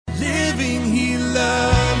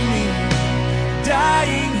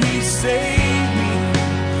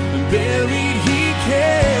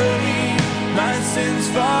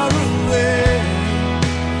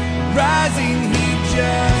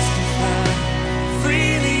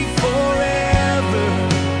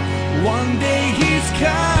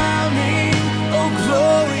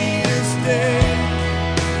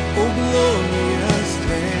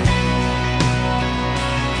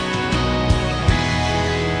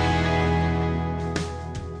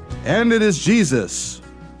And it is Jesus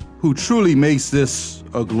who truly makes this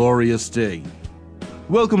a glorious day.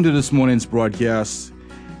 Welcome to this morning's broadcast,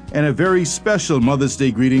 and a very special Mother's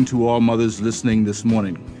Day greeting to all mothers listening this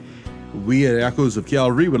morning. We at Echoes of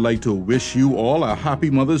Calvary would like to wish you all a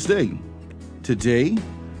happy Mother's Day. Today,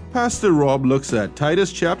 Pastor Rob looks at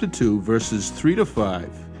Titus chapter 2, verses 3 to 5.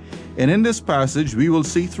 And in this passage, we will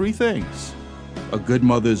see three things: a good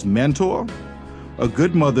mother's mentor, a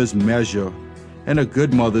good mother's measure, and a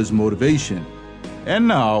good mother's motivation. And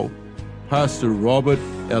now, Pastor Robert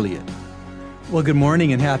Elliott. Well, good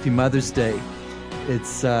morning and happy Mother's Day.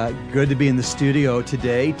 It's good to be in the studio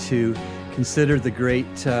today to consider the great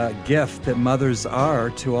gift that mothers are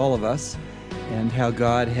to all of us, and how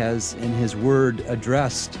God has, in His Word,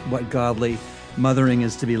 addressed what godly mothering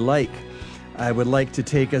is to be like. I would like to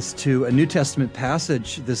take us to a New Testament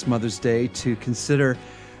passage this Mother's Day to consider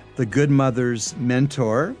the good mother's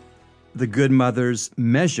mentor, the good mother's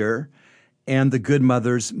measure, and the good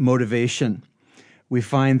mother's motivation. We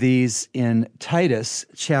find these in Titus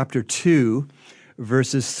chapter 2,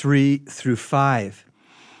 verses 3 through 5.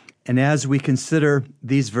 And as we consider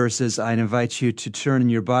these verses, I invite you to turn in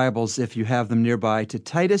your Bibles, if you have them nearby, to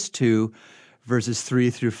Titus 2, verses 3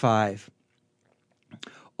 through 5.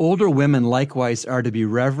 Older women likewise are to be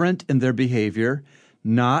reverent in their behavior,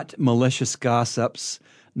 not malicious gossips,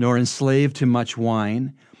 nor enslaved to much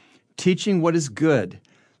wine, teaching what is good,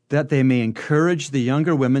 that they may encourage the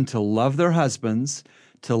younger women to love their husbands,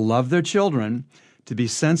 to love their children, to be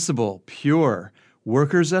sensible, pure,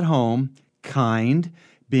 workers at home, kind,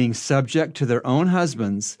 being subject to their own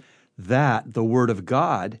husbands, that the word of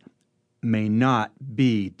God may not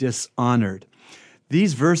be dishonored.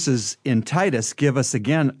 These verses in Titus give us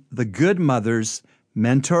again the good mother's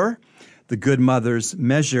mentor, the good mother's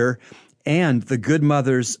measure, and the good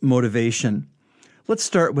mother's motivation. Let's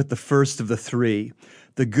start with the first of the three,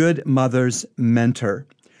 the good mother's mentor.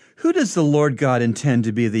 Who does the Lord God intend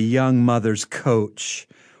to be the young mother's coach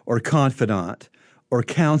or confidant or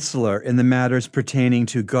counselor in the matters pertaining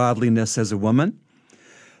to godliness as a woman?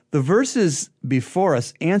 The verses before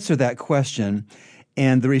us answer that question,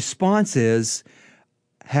 and the response is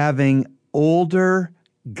having older,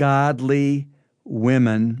 godly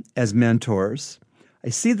women as mentors. I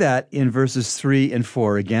see that in verses 3 and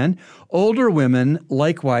 4 again. Older women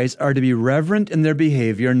likewise are to be reverent in their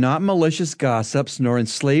behavior, not malicious gossips, nor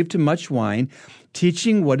enslaved to much wine,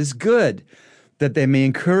 teaching what is good, that they may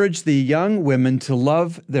encourage the young women to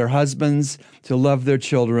love their husbands, to love their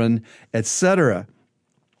children, etc.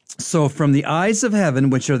 So from the eyes of heaven,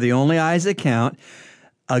 which are the only eyes that count,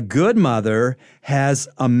 a good mother has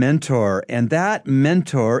a mentor, and that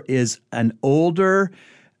mentor is an older,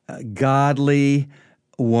 godly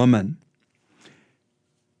woman.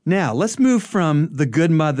 Now, let's move from the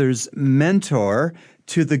good mother's mentor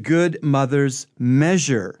to the good mother's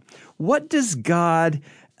measure. What does God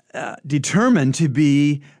determine to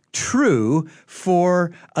be true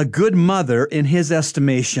for a good mother in His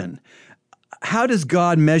estimation? How does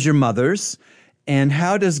God measure mothers? And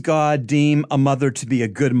how does God deem a mother to be a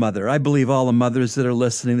good mother? I believe all the mothers that are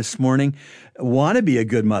listening this morning want to be a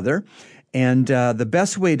good mother. And the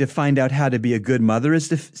best way to find out how to be a good mother is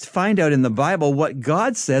to find out in the Bible what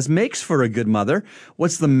God says makes for a good mother.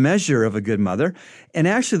 What's the measure of a good mother? And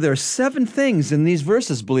actually, there are 7 things in these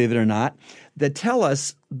verses, believe it or not, that tell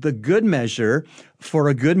us the good measure for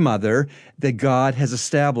a good mother that God has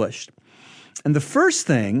established. And the first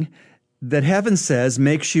thing that heaven says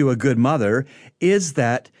makes you a good mother is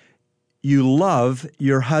that you love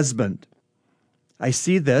your husband. I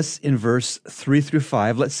see this in verse 3 through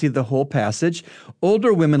 5. Let's see the whole passage.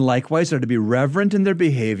 Older women likewise are to be reverent in their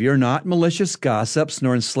behavior, not malicious gossips,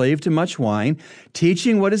 nor enslaved to much wine,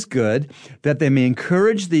 teaching what is good, that they may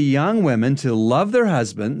encourage the young women to love their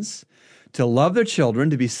husbands, to love their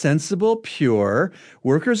children, to be sensible, pure,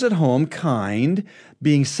 workers at home, kind,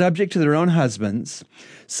 being subject to their own husbands.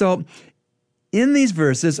 So in these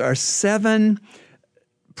verses are 7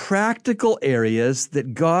 practical areas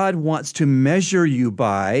that God wants to measure you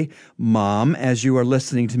by, Mom, as you are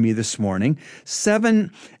listening to me this morning.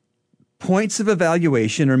 7 points of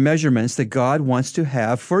evaluation or measurements that God wants to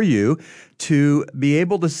have for you to be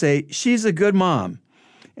able to say, she's a good mom.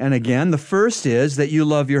 And again, the first is that you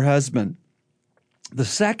love your husband. The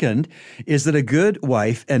second is that a good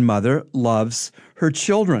wife and mother loves her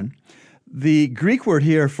children. The Greek word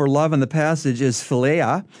here for love in the passage is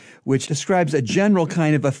philia, which describes a general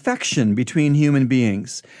kind of affection between human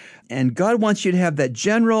beings. And God wants you to have that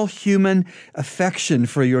general human affection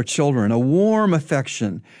for your children, a warm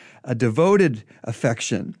affection, a devoted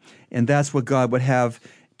affection. And that's what God would have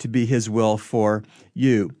to be His will for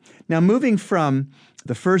you. Now, moving from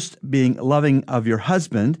The first being loving of your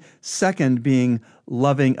husband. Second being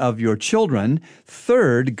loving of your children.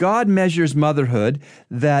 Third, God measures motherhood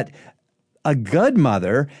that a good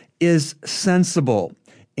mother is sensible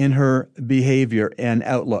in her behavior and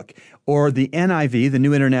outlook. Or the NIV, the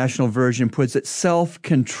New International Version, puts it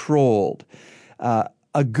self-controlled.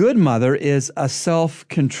 A good mother is a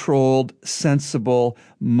self-controlled, sensible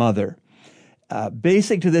mother.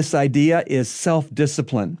 Basic to this idea is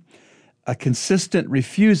self-discipline, a consistent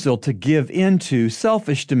refusal to give in to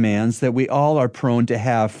selfish demands that we all are prone to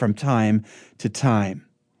have from time to time.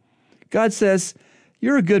 God says,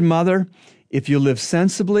 you're a good mother if you live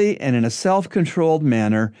sensibly and in a self-controlled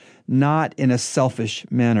manner, not in a selfish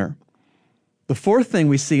manner. The fourth thing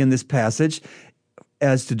we see in this passage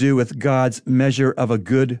as to do with God's measure of a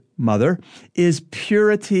good mother is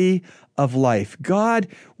purity of life. God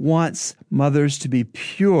wants mothers to be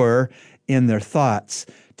pure in their thoughts,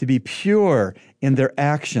 to be pure in their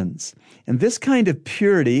actions. And this kind of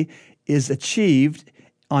purity is achieved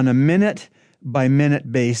on a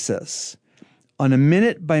minute-by-minute basis, on a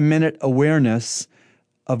minute-by-minute awareness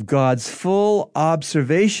of God's full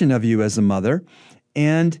observation of you as a mother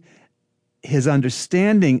and His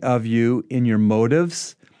understanding of you in your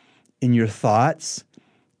motives, in your thoughts,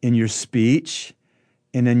 in your speech,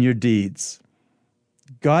 and in your deeds.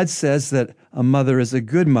 God says that a mother is a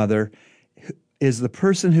good mother, is the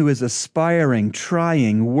person who is aspiring,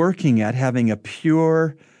 trying, working at having a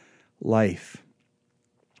pure life.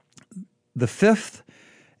 The fifth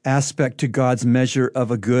aspect to God's measure of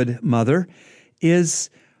a good mother is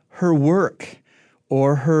her work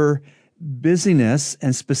or her busyness,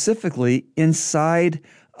 and specifically inside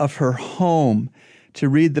of her home. To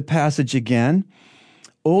read the passage again,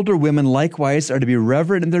 older women likewise are to be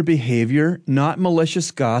reverent in their behavior, not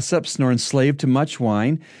malicious gossips, nor enslaved to much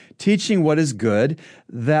wine, teaching what is good,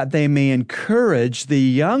 that they may encourage the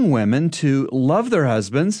young women to love their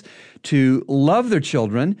husbands, to love their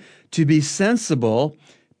children, to be sensible,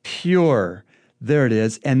 pure. There it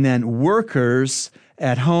is. And then workers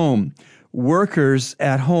at home. Workers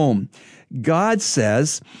at home. God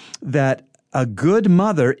says that a good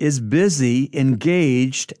mother is busy,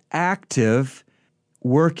 engaged, active,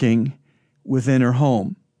 working within her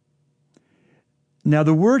home. Now,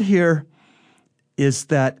 the word here is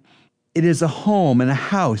that it is a home and a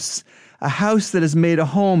house that is made a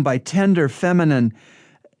home by tender, feminine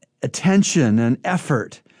attention and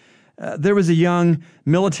effort. There was a young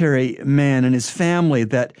military man and his family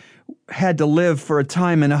that had to live for a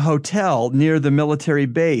time in a hotel near the military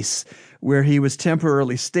base where he was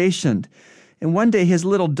temporarily stationed. And one day his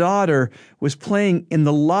little daughter was playing in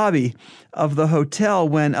the lobby of the hotel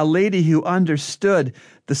when a lady who understood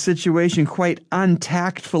the situation quite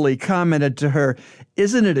untactfully commented to her,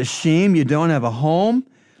 "Isn't it a shame you don't have a home?"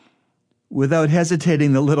 Without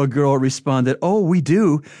hesitating, the little girl responded, "Oh, we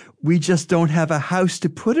do. We just don't have a house to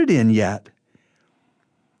put it in yet."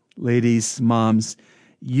 Ladies, moms,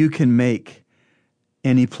 you can make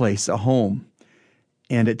any place a home.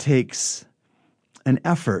 And it takes an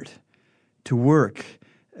effort to work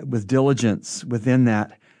with diligence within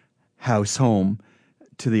that house home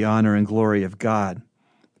to the honor and glory of God.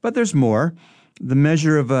 But there's more. The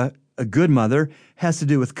measure of a good mother has to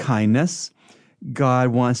do with kindness. God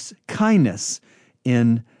wants kindness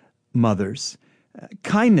in mothers.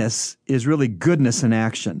 Kindness is really goodness in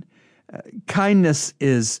action. Kindness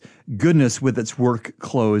is goodness with its work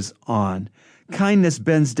clothes on. Kindness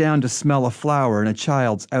bends down to smell a flower in a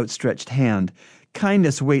child's outstretched hand.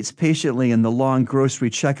 Kindness waits patiently in the long grocery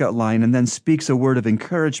checkout line and then speaks a word of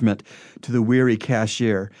encouragement to the weary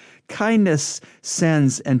cashier. Kindness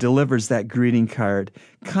sends and delivers that greeting card.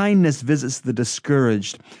 Kindness visits the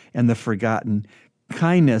discouraged and the forgotten.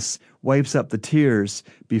 Kindness wipes up the tears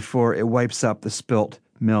before it wipes up the spilt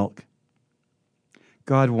milk.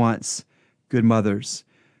 God wants good mothers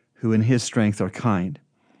who in His strength are kind.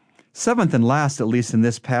 Seventh and last, at least in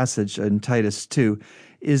this passage in Titus 2,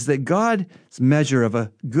 is that God's measure of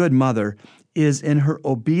a good mother is in her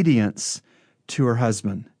obedience to her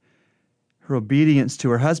husband. Her obedience to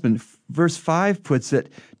her husband. Verse 5 puts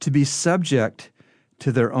it, to be subject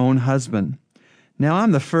to their own husband. Now,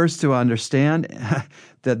 I'm the first to understand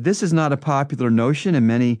that this is not a popular notion in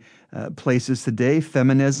many places today,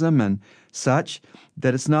 feminism and such,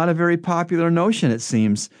 that it's not a very popular notion, it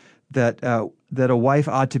seems, that a wife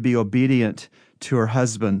ought to be obedient to her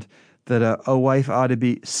husband, that a wife ought to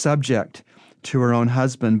be subject to her own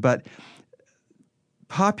husband. But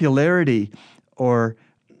popularity or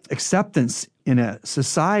acceptance in a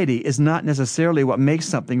society is not necessarily what makes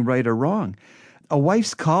something right or wrong. A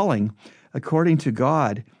wife's calling, according to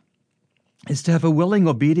God, is to have a willing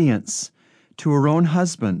obedience to her own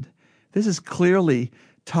husband. This is clearly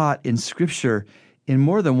taught in Scripture in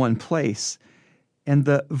more than one place. And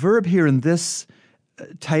the verb here in this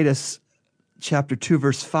Titus chapter 2,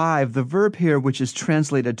 verse 5, the verb here, which is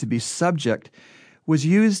translated to be subject, was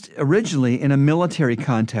used originally in a military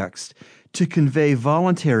context to convey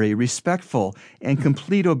voluntary, respectful, and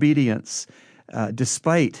complete obedience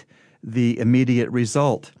despite the immediate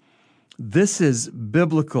result. This is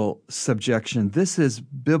biblical subjection. This is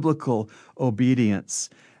biblical obedience.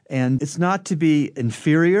 And it's not to be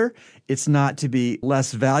inferior. It's not to be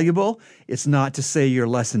less valuable. It's not to say you're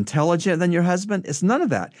less intelligent than your husband. It's none of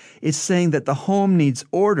that. It's saying that the home needs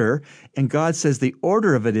order, and God says the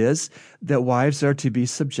order of it is that wives are to be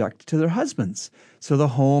subject to their husbands. So the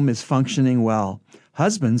home is functioning well.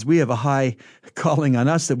 Husbands, we have a high calling on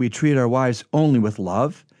us that we treat our wives only with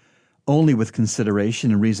love, only with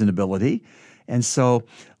consideration and reasonability. And so,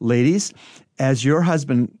 ladies, as your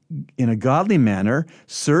husband in a godly manner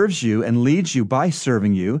serves you and leads you by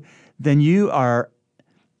serving you, then you are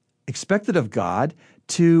expected of God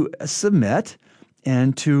to submit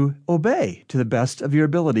and to obey to the best of your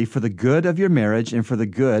ability for the good of your marriage and for the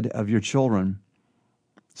good of your children.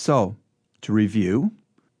 So, to review,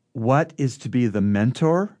 what is to be the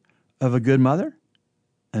mentor of a good mother?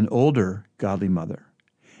 An older godly mother.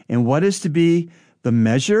 And what is to be the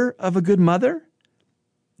measure of a good mother?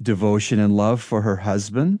 Devotion and love for her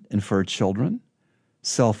husband and for her children,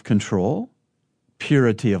 self-control,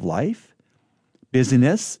 purity of life,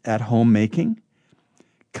 busyness at homemaking,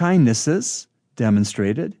 kindnesses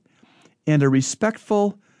demonstrated, and a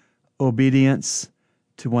respectful obedience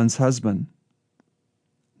to one's husband.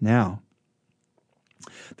 Now,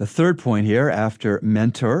 the third point here, after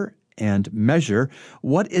mentor and measure,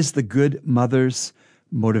 what is the good mother's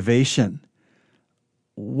motivation?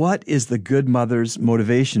 What is the good mother's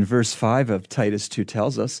motivation? Verse 5 of Titus 2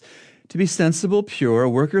 tells us, to be sensible, pure,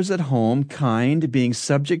 workers at home, kind, being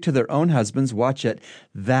subject to their own husbands, watch it,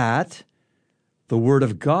 that the word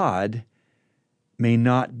of God may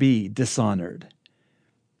not be dishonored.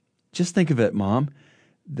 Just think of it, Mom,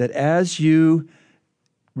 that as you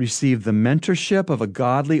receive the mentorship of a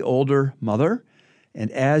godly older mother,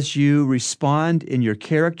 and as you respond in your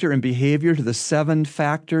character and behavior to the 7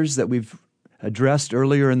 factors that we've addressed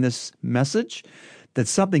earlier in this message, that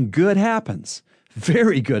something good happens.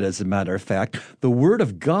 Very good, as a matter of fact. The Word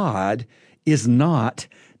of God is not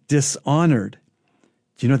dishonored.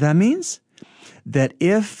 Do you know what that means? That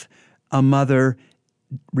if a mother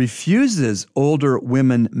refuses older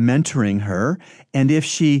women mentoring her, and if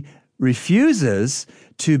she refuses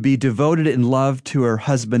to be devoted in love to her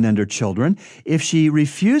husband and her children, if she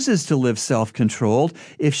refuses to live self-controlled,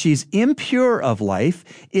 if she's impure of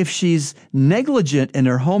life, if she's negligent in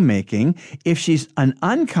her homemaking, if she's an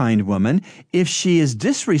unkind woman, if she is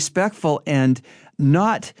disrespectful and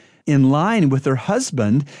not in line with her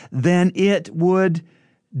husband, then it would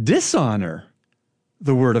dishonor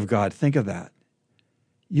the Word of God. Think of that.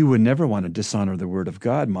 You would never want to dishonor the Word of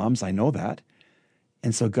God, moms. I know that.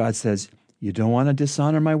 And so God says, you don't want to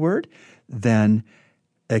dishonor my word? Then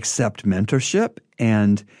accept mentorship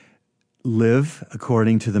and live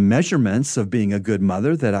according to the measurements of being a good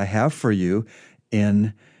mother that I have for you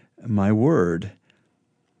in my word.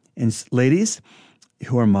 And ladies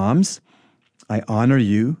who are moms, I honor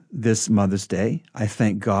you this Mother's Day. I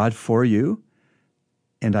thank God for you.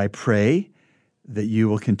 And I pray that you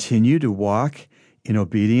will continue to walk in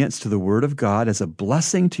obedience to the Word of God as a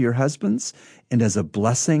blessing to your husbands and as a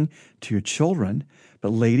blessing to your children.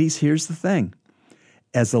 But ladies, here's the thing.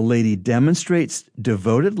 As a lady demonstrates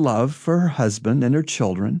devoted love for her husband and her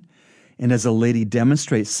children, and as a lady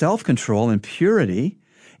demonstrates self-control and purity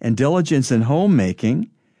and diligence in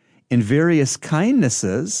homemaking, in various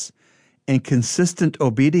kindnesses and consistent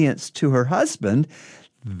obedience to her husband,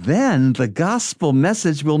 then the gospel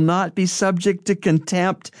message will not be subject to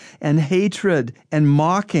contempt and hatred and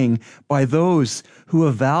mocking by those who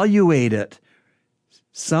evaluate it,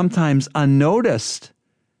 sometimes unnoticed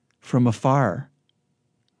from afar.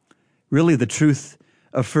 Really, the truth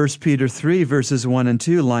of 1 Peter 3, verses 1 and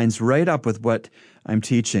 2 lines right up with what I'm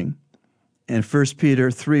teaching. And 1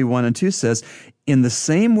 Peter 3, 1 and 2 says, in the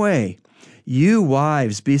same way, you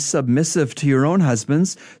wives, be submissive to your own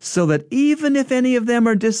husbands, so that even if any of them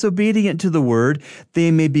are disobedient to the word, they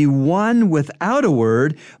may be won without a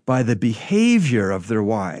word by the behavior of their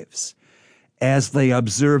wives, as they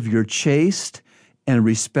observe your chaste and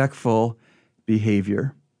respectful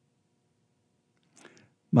behavior.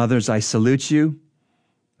 Mothers, I salute you.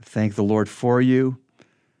 Thank the Lord for you.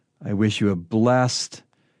 I wish you a blessed,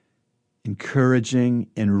 encouraging,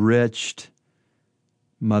 enriched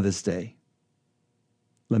Mother's Day.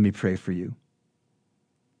 Let me pray for you.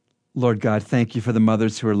 Lord God, thank you for the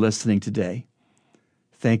mothers who are listening today.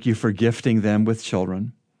 Thank you for gifting them with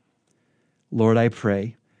children. Lord, I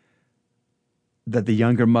pray that the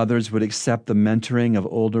younger mothers would accept the mentoring of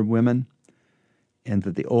older women, and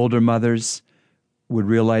that the older mothers would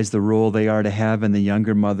realize the role they are to have in the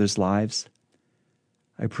younger mothers' lives.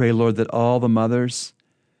 I pray, Lord, that all the mothers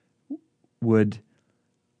would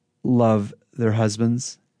love their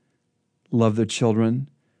husbands, love their children,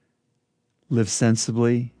 live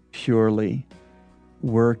sensibly, purely,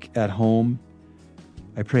 work at home.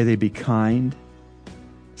 I pray they be kind,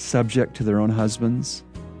 subject to their own husbands,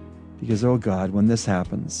 because, oh God, when this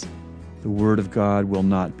happens, the word of God will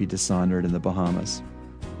not be dishonored in the Bahamas.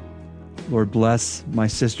 Lord, bless my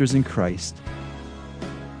sisters in Christ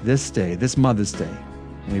this day, this Mother's Day.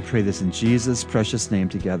 And we pray this in Jesus' precious name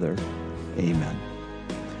together. Amen.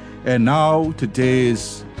 And now,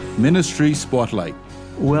 today's Ministry Spotlight.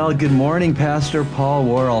 Well, good morning, Pastor Paul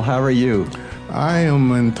Worrell. How are you? I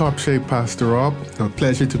am in top shape, Pastor Rob. A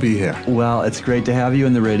pleasure to be here. Well, it's great to have you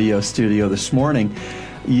in the radio studio this morning.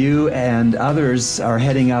 You and others are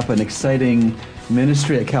heading up an exciting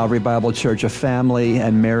ministry at Calvary Bible Church, a family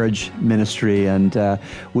and marriage ministry, and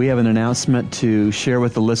we have an announcement to share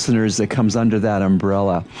with the listeners that comes under that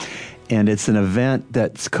umbrella. And it's an event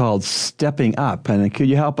that's called Stepping Up. And could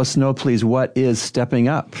you help us know, please, what is Stepping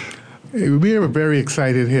Up? We are very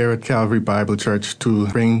excited here at Calvary Bible Church to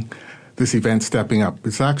bring this event, Stepping Up.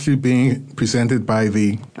 It's actually being presented by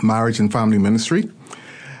the Marriage and Family Ministry.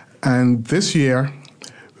 And this year,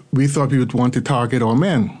 we thought we would want to target our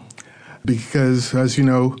men because, as you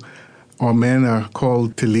know, our men are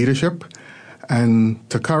called to leadership and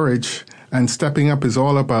to courage. And Stepping Up is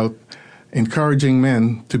all about encouraging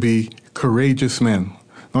men to be courageous men.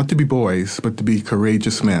 Not to be boys, but to be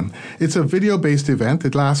courageous men. It's a video-based event.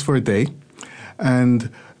 It lasts for a day. And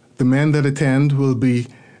the men that attend will be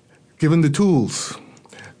given the tools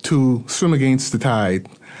to swim against the tide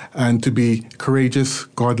and to be courageous,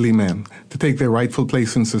 godly men, to take their rightful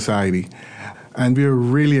place in society. And we're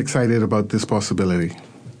really excited about this possibility.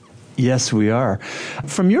 Yes, we are.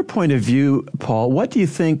 From your point of view, Paul, what do you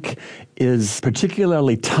think is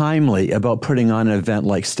particularly timely about putting on an event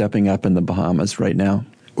like Stepping Up in the Bahamas right now?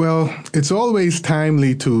 Well, it's always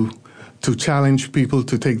timely to challenge people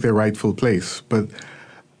to take their rightful place. But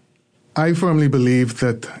I firmly believe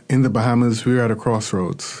that in the Bahamas, we're at a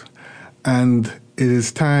crossroads. And it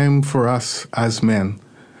is time for us as men,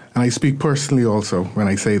 and I speak personally also when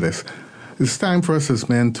I say this, it's time for us as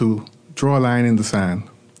men to draw a line in the sand.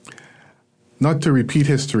 Not to repeat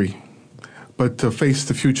history, but to face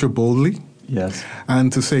the future boldly. Yes.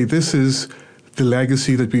 And to say this is the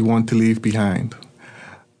legacy that we want to leave behind.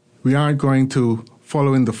 We aren't going to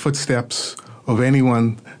follow in the footsteps of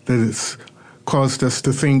anyone that has caused us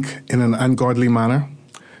to think in an ungodly manner,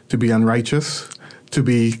 to be unrighteous, to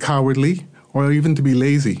be cowardly, or even to be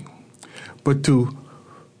lazy, but to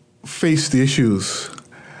face the issues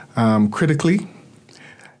critically,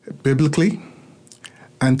 biblically,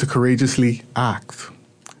 and to courageously act.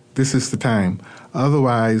 This is the time.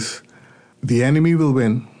 Otherwise, the enemy will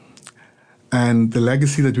win, and the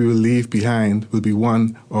legacy that we will leave behind will be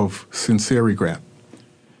one of sincere regret.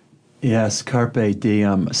 Yes, carpe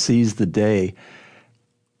diem, seize the day.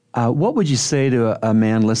 What would you say to a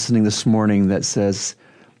man listening this morning that says,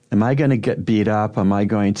 am I going to get beat up? Am I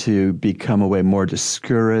going to become a way more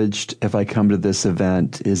discouraged if I come to this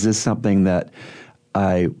event? Is this something that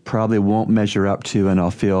I probably won't measure up to and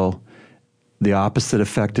I'll feel the opposite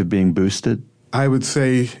effect of being boosted? I would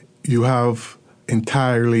say you have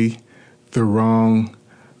entirely the wrong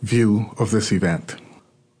view of this event.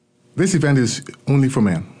 This event is only for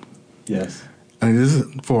men. Yes. And it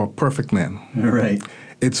isn't for perfect men. Right.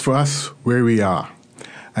 It's for us where we are.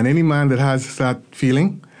 And any man that has that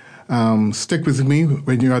feeling, stick with me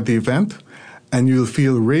when you're at the event, and you'll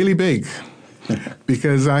feel really big.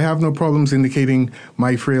 Because I have no problems indicating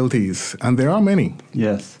my frailties, and there are many.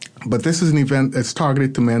 Yes. But this is an event that's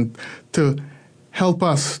targeted to men to help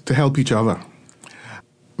us to help each other.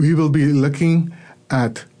 We will be looking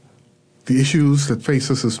at the issues that face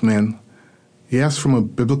us as men, yes, from a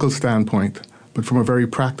biblical standpoint, but from a very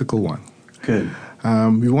practical one. Good.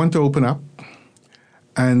 We want to open up,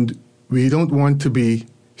 and we don't want to be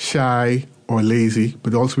shy or lazy,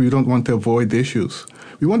 but also we don't want to avoid the issues.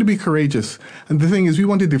 We want to be courageous. And the thing is, we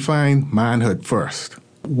want to define manhood first.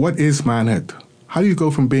 What is manhood? How do you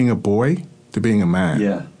go from being a boy to being a man?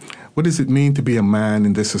 Yeah. What does it mean to be a man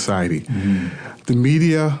in this society? Mm-hmm. The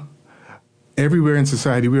media, everywhere in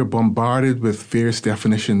society, we are bombarded with various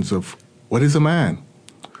definitions of what is a man.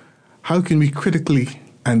 How can we critically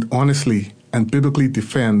and honestly and biblically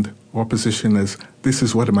defend our position as this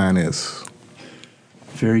is what a man is.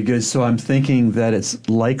 Very good. So I'm thinking that it's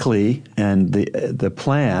likely, and the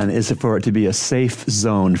plan is for it to be a safe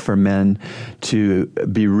zone for men to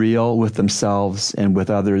be real with themselves and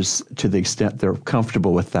with others to the extent they're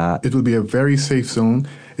comfortable with that. It will be a very safe zone.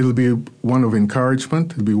 It will be one of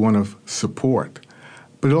encouragement. It will be one of support.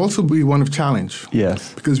 But it'll also be one of challenge.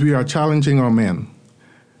 Yes. Because we are challenging our men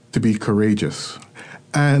to be courageous.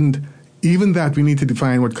 And even that, we need to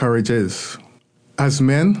define what courage is. As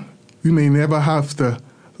men, we may never have to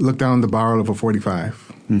look down the barrel of a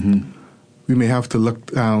 45. Mm-hmm. We may have to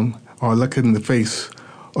look down or look in the face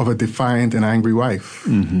of a defiant and angry wife.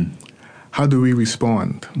 Mm-hmm. How do we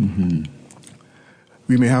respond? Mm-hmm.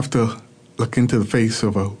 We may have to look into the face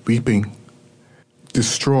of a weeping,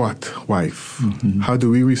 distraught wife. Mm-hmm. How do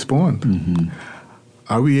we respond? Mm-hmm.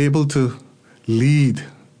 Are we able to lead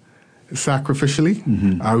sacrificially?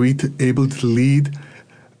 Mm-hmm. Are we able to lead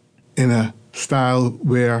in a style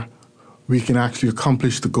where we can actually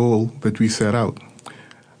accomplish the goal that we set out?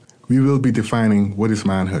 We will be defining what is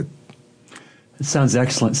manhood. It sounds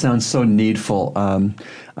excellent. Sounds so needful.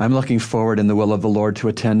 I'm looking forward in the will of the Lord to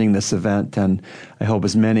attending this event, and I hope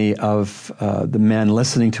as many of the men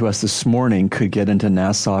listening to us this morning could get into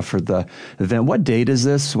Nassau for the event. What date is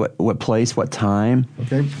this? What place? What time?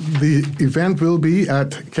 Okay. The event will be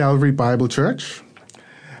at Calvary Bible Church.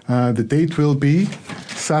 The date will be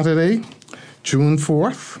Saturday, June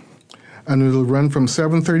 4th, and it will run from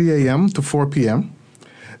 7:30 a.m. to 4 p.m.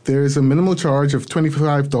 There is a minimal charge of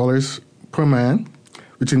 $25 per man,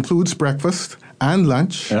 which includes breakfast and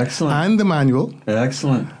lunch. Excellent. And the manual.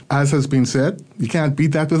 Excellent. As has been said, you can't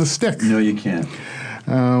beat that with a stick. No, you can't.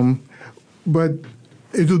 But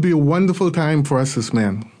it will be a wonderful time for us as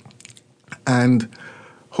men. And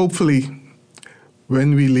hopefully,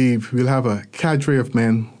 when we leave, we'll have a cadre of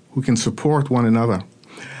men who can support one another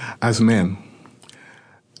as men.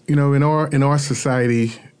 You know, in our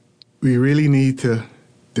society, we really need to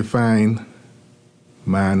define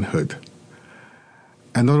manhood.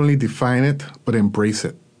 And not only define it, but embrace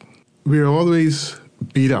it. We are always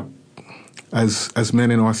beat up as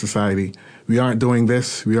men in our society. We aren't doing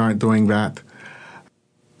this, we aren't doing that.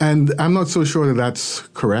 And I'm not so sure that that's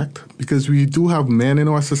correct, because we do have men in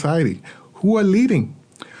our society who are leading,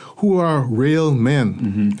 who are real men.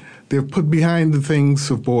 Mm-hmm. They're put behind the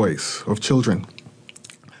things of boys, of children.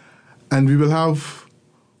 And we will have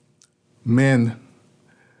men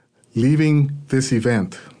leaving this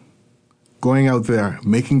event, going out there,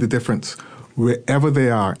 making the difference wherever they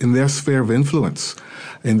are, in their sphere of influence,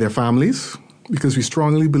 in their families, because we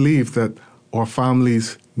strongly believe that our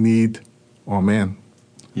families need our men.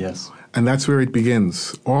 Yes. And that's where it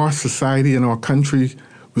begins. Our society and our country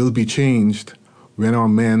will be changed when our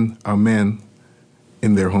men are men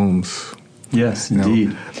in their homes. Yes,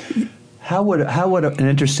 indeed. How would an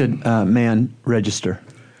interested man register?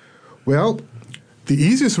 Well, the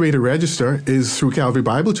easiest way to register is through Calvary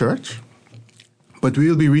Bible Church, but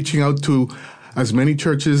we'll be reaching out to as many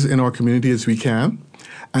churches in our community as we can,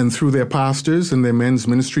 and through their pastors and their men's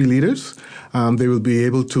ministry leaders, they will be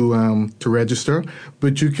able to register.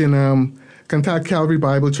 But you can contact Calvary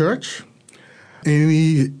Bible Church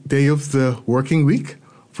any day of the working week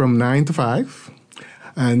from 9 to 5,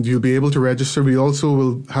 and you'll be able to register. We also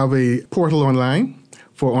will have a portal online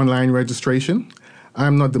for online registration.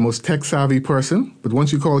 I'm not the most tech-savvy person, but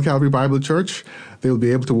once you call Calvary Bible Church, they'll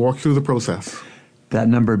be able to walk through the process. That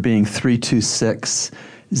number being 326-0800,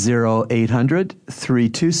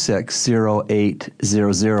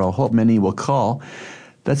 326-0800. Hope many will call.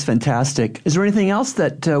 That's fantastic. Is there anything else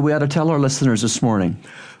that we ought to tell our listeners this morning?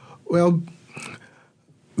 Well,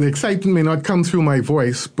 the excitement may not come through my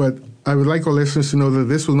voice, but I would like our listeners to know that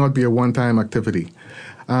this will not be a one-time activity.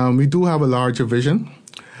 We do have a larger vision.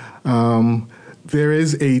 There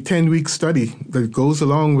is a 10-week study that goes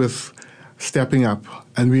along with Stepping Up,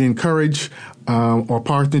 and we encourage our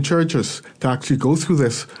partner churches to actually go through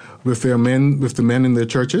this with the men in their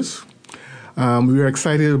churches. We are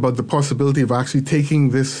excited about the possibility of actually taking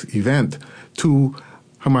this event to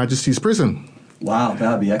Her Majesty's Prison. Wow,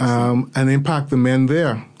 that would be excellent. And impact the men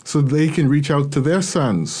there so they can reach out to their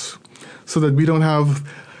sons, so that we don't have,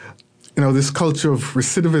 this culture of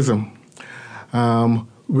recidivism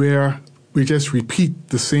where we just repeat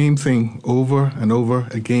the same thing over and over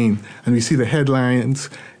again. And we see the headlines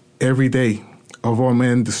every day of our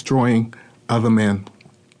men destroying other men.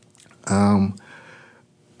 I'm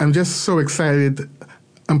just so excited.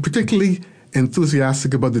 I'm particularly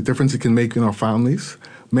enthusiastic about the difference it can make in our families.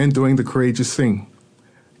 Men doing the courageous thing.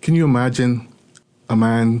 Can you imagine a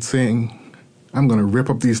man saying, I'm going to rip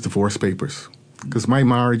up these divorce papers because my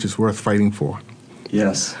marriage is worth fighting for?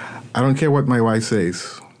 Yes. I don't care what my wife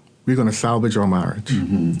says. We're going to salvage our marriage.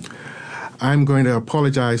 I'm going to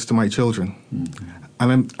apologize to my children,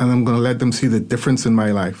 and I'm going to let them see the difference in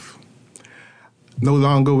my life. No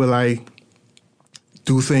longer will I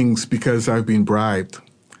do things because I've been bribed.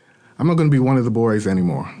 I'm not going to be one of the boys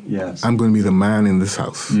anymore. Yes. I'm going to be the man in this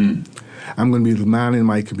house. I'm going to be the man in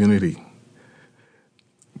my community.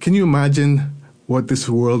 Can you imagine what this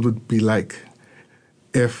world would be like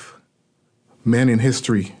if men in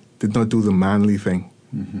history did not do the manly thing?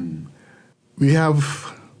 We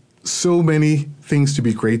have so many things to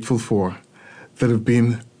be grateful for that have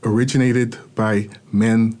been originated by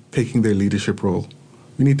men taking their leadership role.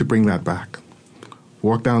 We need to bring that back.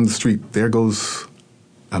 Walk down the street, there goes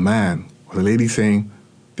a man, or the lady saying,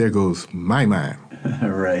 there goes my man.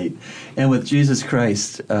 Right. And with Jesus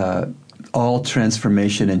Christ, all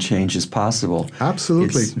transformation and change is possible.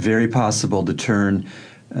 Absolutely. It's very possible to turn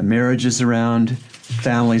marriages around,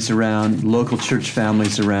 families around, local church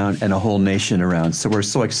families around, and a whole nation around. So we're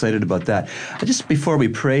so excited about that. Just before we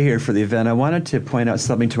pray here for the event, I wanted to point out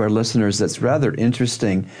something to our listeners that's rather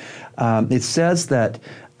interesting. It says that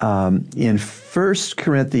in 1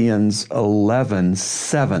 Corinthians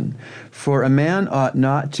 11:7, for a man ought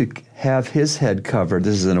not to have his head covered.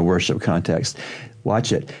 This is in a worship context.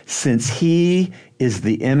 Watch it. Since he is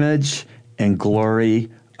the image and glory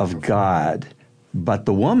of God, but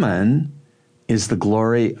the woman is the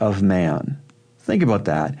glory of man. Think about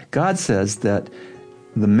that. God says that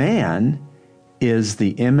the man is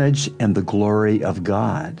the image and the glory of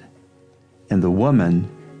God, and the woman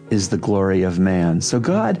is the glory of man. So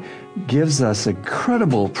God gives us a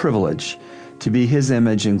incredible privilege to be his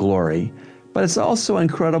image and glory, but it's also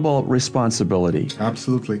incredible responsibility.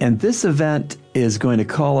 Absolutely. And this event is going to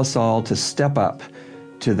call us all to step up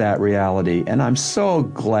to that reality. And I'm so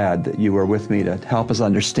glad that you were with me to help us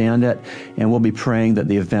understand it. And we'll be praying that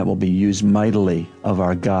the event will be used mightily of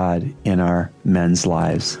our God in our men's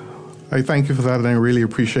lives. I thank you for that, and I really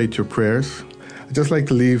appreciate your prayers. I'd just like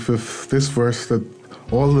to leave with this verse that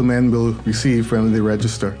all the men will receive when they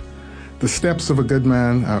register. The steps of a good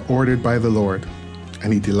man are ordered by the Lord,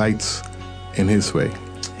 and he delights in his way.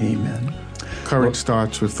 Amen. Courage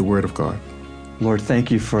starts with the word of God. Lord,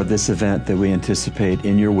 thank you for this event that we anticipate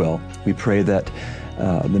in your will. We pray that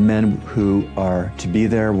the men who are to be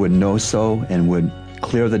there would know so and would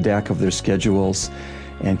clear the deck of their schedules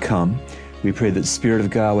and come. We pray that the Spirit of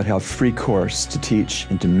God would have free course to teach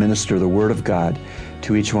and to minister the Word of God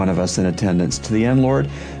to each one of us in attendance. To the end, Lord,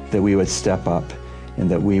 that we would step up and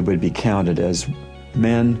that we would be counted as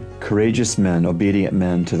men, courageous men, obedient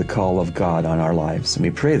men to the call of God on our lives. And we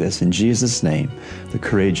pray this in Jesus' name, the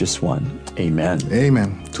courageous one. Amen.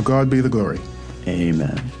 Amen. To God be the glory.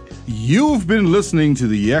 Amen. You've been listening to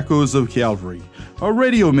the Echoes of Calvary, a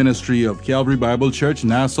radio ministry of Calvary Bible Church,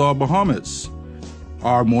 Nassau, Bahamas.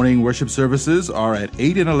 Our morning worship services are at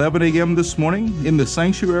 8 and 11 a.m. this morning in the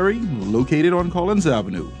sanctuary located on Collins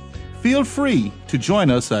Avenue. Feel free to join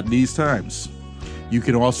us at these times. You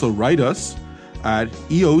can also write us at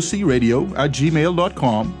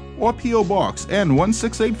eocradio@gmail.com or P.O. Box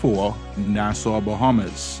N1684, Nassau,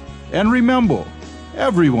 Bahamas. And remember,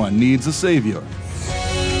 everyone needs a Savior.